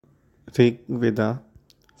Rigveda,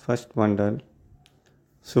 first mandal,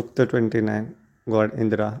 Sukta 29, God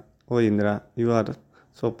Indra, O Indra, you are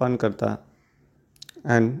Sopankarta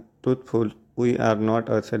and truthful, we are not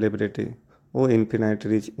a celebrity. O infinite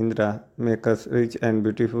rich Indra, make us rich and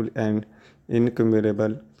beautiful and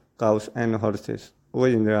incomparable cows and horses. O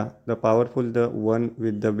Indra, the powerful, the one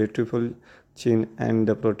with the beautiful chin and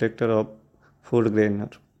the protector of food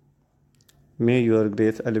grainer. May your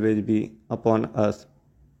grace always be upon us,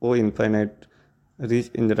 O infinite, rich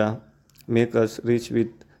Indra. Make us rich with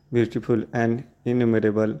beautiful and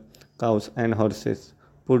innumerable cows and horses.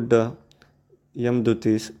 Put the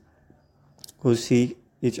Yamdutis who see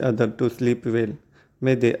each other to sleep well.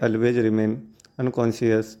 May they always remain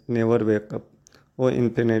unconscious, never wake up. O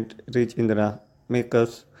infinite, rich Indra, make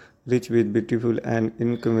us rich with beautiful and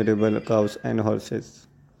incomparable cows and horses.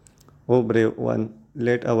 O brave one,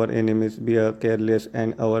 let our enemies be careless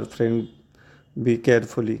and our friend be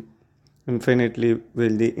carefully. Infinitely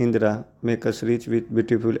wealthy Indra, make us rich with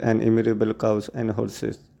beautiful and immeasurable cows and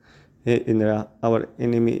horses. Hey Indra, our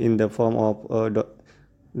enemy in the form of a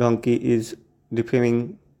donkey is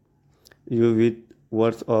defaming you with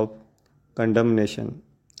words of condemnation.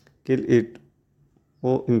 Kill it,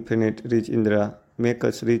 O infinite rich Indra, make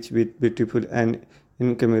us rich with beautiful and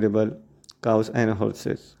incomparable cows and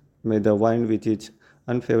horses. May the wind which is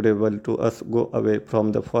unfavorable to us go away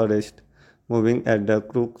from the forest, moving at the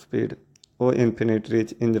crook speed. O infinite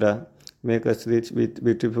rich Indra, make us rich with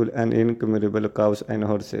beautiful and incomparable cows and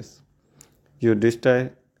horses. You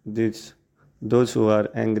destroy those who are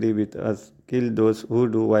angry with us, kill those who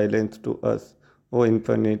do violence to us. O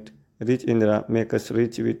infinite, rich Indra, make us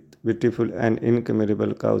rich with beautiful and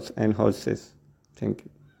incomparable cows and horses. Thank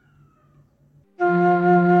you.